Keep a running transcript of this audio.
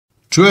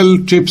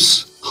12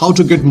 tips how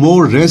to get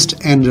more rest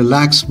and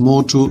relax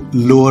more to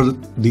lower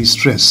the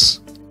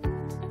stress.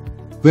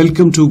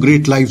 Welcome to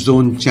Great Life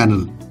Zone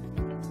channel.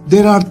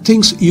 There are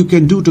things you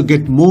can do to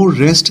get more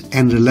rest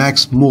and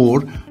relax more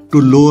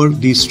to lower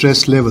the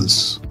stress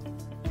levels.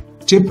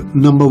 Tip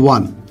number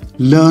 1.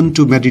 Learn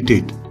to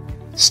meditate.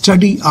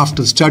 Study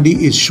after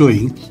study is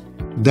showing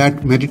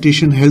that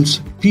meditation helps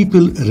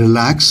people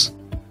relax,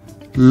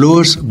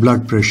 lowers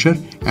blood pressure,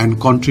 and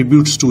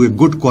contributes to a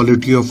good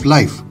quality of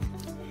life.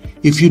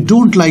 If you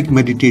don't like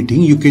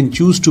meditating, you can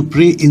choose to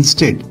pray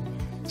instead.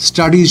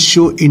 Studies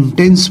show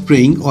intense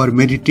praying or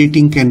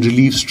meditating can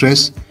relieve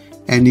stress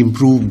and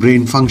improve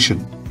brain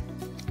function.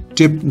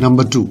 Tip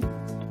number 2.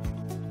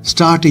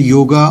 Start a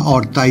yoga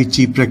or Tai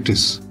Chi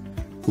practice.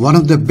 One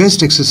of the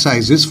best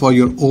exercises for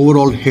your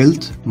overall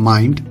health,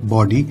 mind,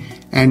 body,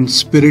 and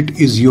spirit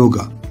is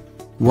yoga.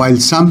 While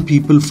some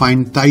people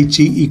find Tai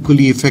Chi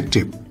equally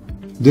effective,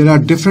 there are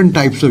different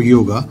types of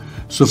yoga,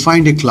 so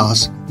find a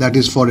class that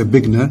is for a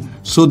beginner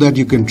so that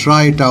you can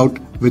try it out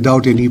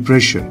without any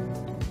pressure.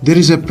 There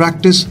is a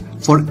practice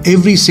for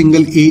every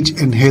single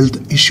age and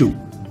health issue.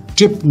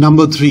 Tip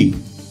number 3.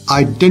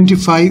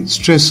 Identify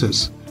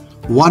stressors.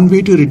 One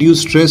way to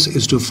reduce stress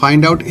is to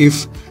find out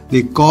if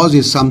the cause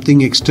is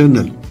something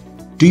external.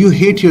 Do you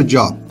hate your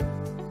job?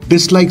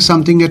 Dislike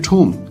something at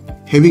home?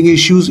 Having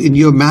issues in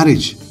your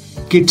marriage?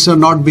 Kids are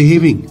not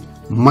behaving?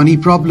 Money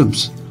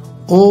problems?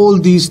 All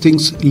these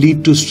things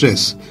lead to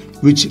stress,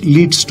 which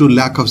leads to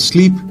lack of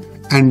sleep,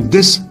 and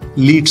this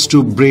leads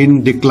to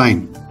brain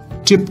decline.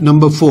 Tip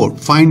number 4.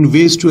 Find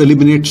ways to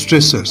eliminate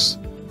stressors.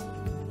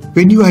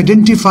 When you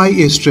identify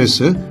a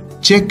stressor,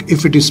 check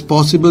if it is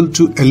possible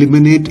to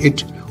eliminate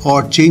it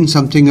or change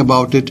something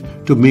about it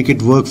to make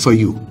it work for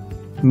you.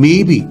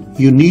 Maybe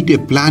you need a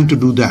plan to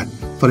do that.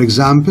 For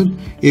example,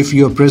 if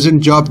your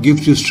present job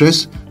gives you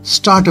stress,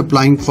 start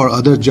applying for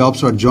other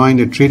jobs or join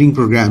a training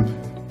program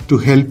to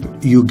help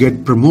you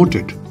get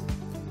promoted.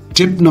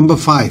 Tip number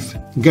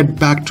 5. Get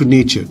back to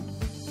nature.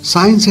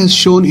 Science has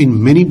shown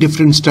in many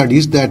different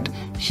studies that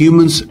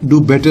humans do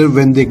better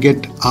when they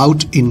get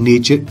out in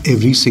nature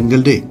every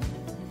single day.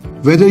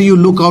 Whether you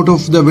look out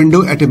of the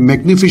window at a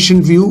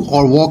magnificent view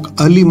or walk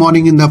early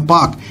morning in the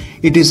park,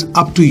 it is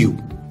up to you.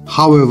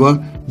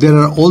 However, there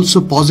are also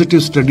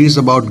positive studies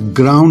about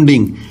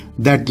grounding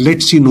that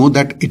lets you know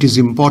that it is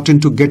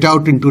important to get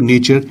out into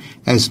nature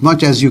as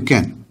much as you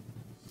can.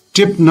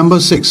 Tip number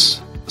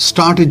 6.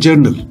 Start a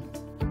journal.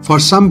 For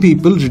some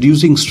people,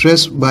 reducing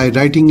stress by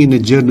writing in a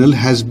journal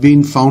has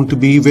been found to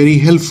be very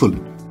helpful.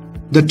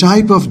 The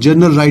type of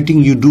journal writing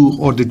you do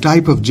or the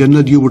type of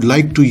journal you would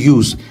like to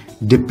use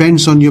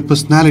depends on your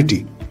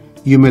personality.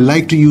 You may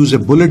like to use a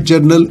bullet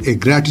journal, a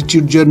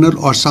gratitude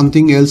journal, or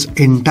something else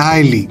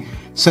entirely,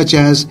 such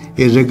as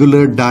a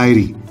regular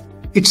diary.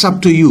 It's up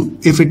to you.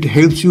 If it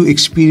helps you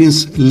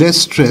experience less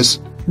stress,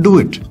 do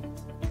it.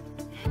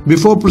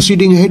 Before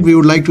proceeding ahead, we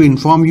would like to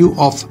inform you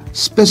of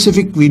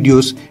specific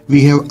videos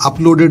we have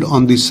uploaded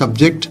on this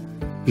subject,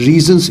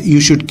 reasons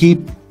you should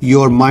keep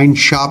your mind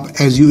sharp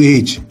as you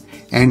age,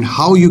 and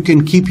how you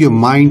can keep your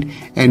mind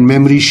and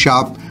memory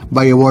sharp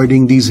by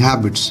avoiding these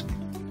habits.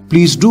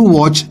 Please do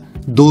watch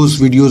those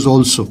videos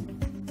also.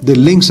 The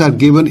links are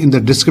given in the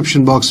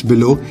description box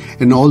below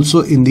and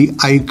also in the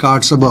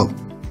iCards above.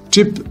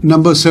 Tip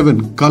number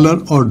 7.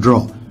 Color or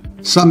draw.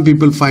 Some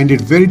people find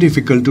it very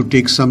difficult to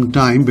take some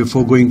time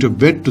before going to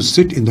bed to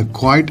sit in the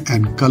quiet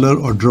and color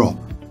or draw.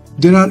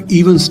 There are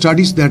even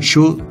studies that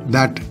show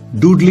that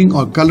doodling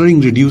or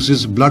coloring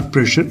reduces blood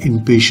pressure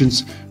in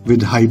patients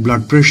with high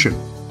blood pressure.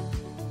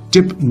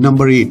 Tip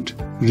number 8.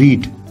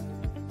 Read.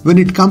 When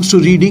it comes to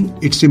reading,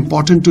 it's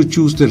important to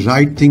choose the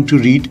right thing to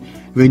read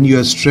when you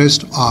are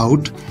stressed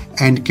out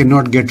and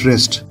cannot get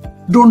rest.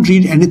 Don't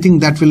read anything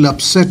that will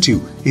upset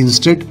you.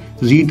 Instead,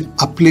 read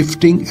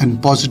uplifting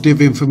and positive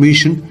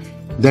information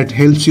that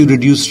helps you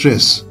reduce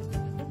stress.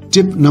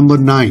 Tip number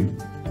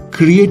 9.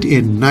 Create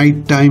a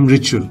nighttime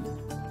ritual.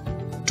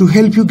 To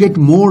help you get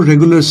more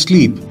regular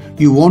sleep,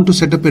 you want to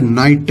set up a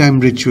nighttime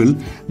ritual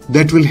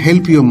that will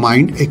help your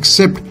mind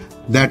accept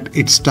that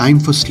it's time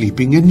for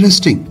sleeping and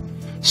resting.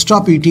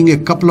 Stop eating a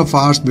couple of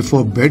hours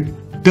before bed,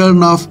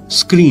 turn off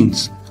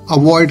screens,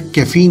 avoid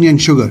caffeine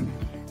and sugar,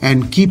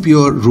 and keep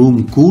your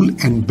room cool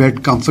and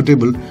bed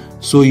comfortable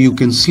so you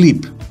can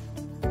sleep.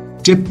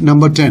 Tip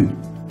number 10.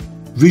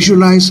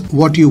 Visualize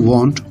what you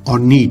want or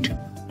need.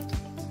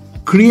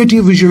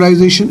 Creative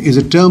visualization is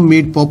a term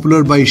made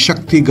popular by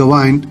Shakti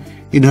Gawain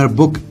in her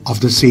book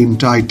of the same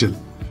title.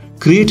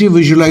 Creative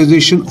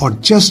visualization or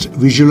just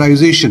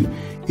visualization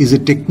is a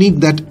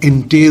technique that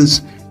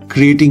entails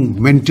creating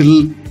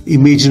mental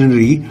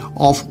imaginary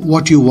of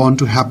what you want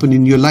to happen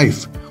in your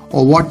life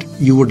or what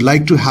you would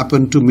like to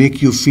happen to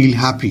make you feel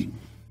happy.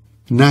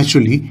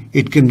 Naturally,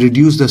 it can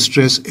reduce the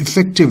stress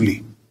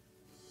effectively.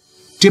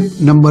 Tip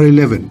number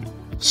 11.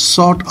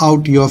 Sort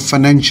out your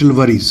financial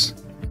worries.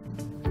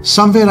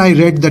 Somewhere I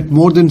read that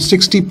more than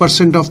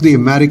 60% of the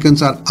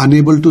Americans are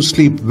unable to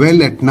sleep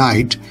well at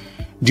night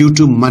due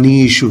to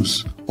money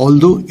issues.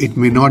 Although it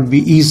may not be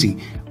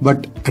easy,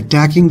 but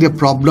attacking the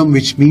problem,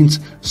 which means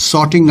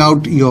sorting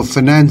out your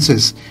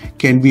finances,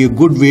 can be a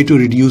good way to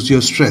reduce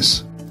your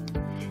stress.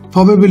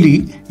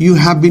 Probably you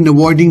have been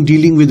avoiding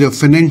dealing with your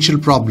financial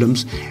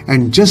problems,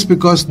 and just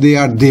because they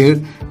are there,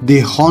 they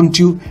haunt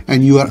you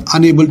and you are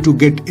unable to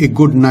get a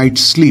good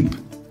night's sleep.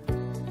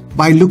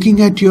 By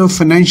looking at your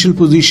financial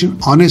position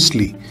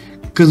honestly,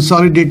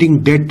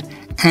 consolidating debt,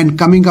 and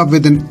coming up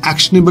with an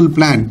actionable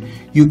plan,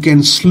 you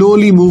can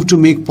slowly move to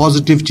make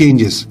positive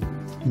changes.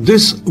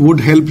 This would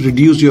help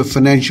reduce your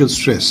financial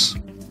stress.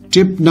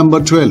 Tip number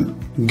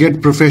 12.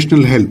 Get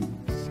professional help.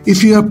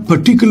 If you are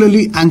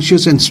particularly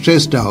anxious and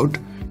stressed out,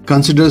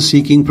 consider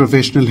seeking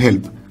professional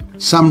help.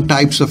 Some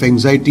types of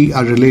anxiety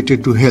are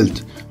related to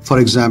health. For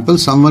example,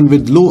 someone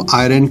with low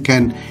iron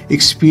can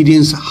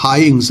experience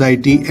high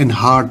anxiety and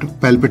heart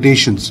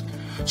palpitations.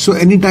 So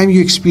anytime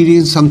you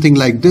experience something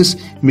like this,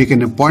 make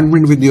an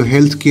appointment with your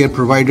healthcare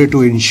provider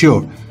to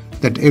ensure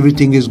that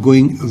everything is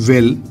going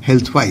well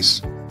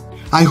health-wise.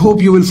 I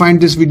hope you will find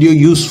this video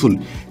useful.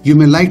 You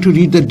may like to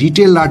read the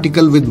detailed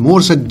article with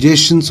more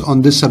suggestions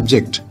on this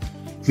subject.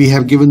 We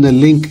have given the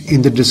link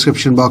in the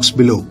description box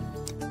below.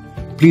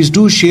 Please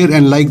do share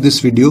and like this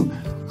video.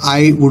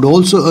 I would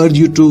also urge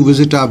you to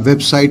visit our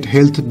website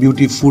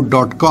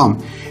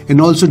healthbeautyfood.com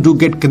and also do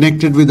get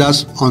connected with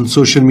us on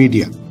social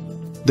media.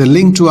 The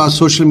link to our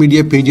social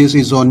media pages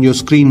is on your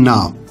screen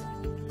now.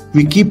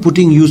 We keep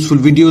putting useful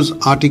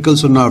videos,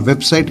 articles on our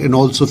website and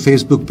also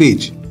Facebook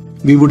page.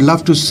 We would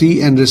love to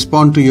see and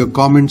respond to your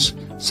comments,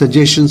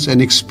 suggestions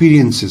and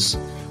experiences.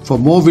 For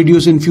more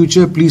videos in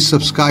future, please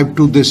subscribe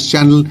to this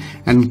channel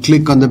and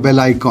click on the bell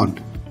icon.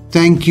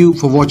 Thank you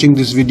for watching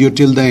this video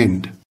till the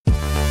end.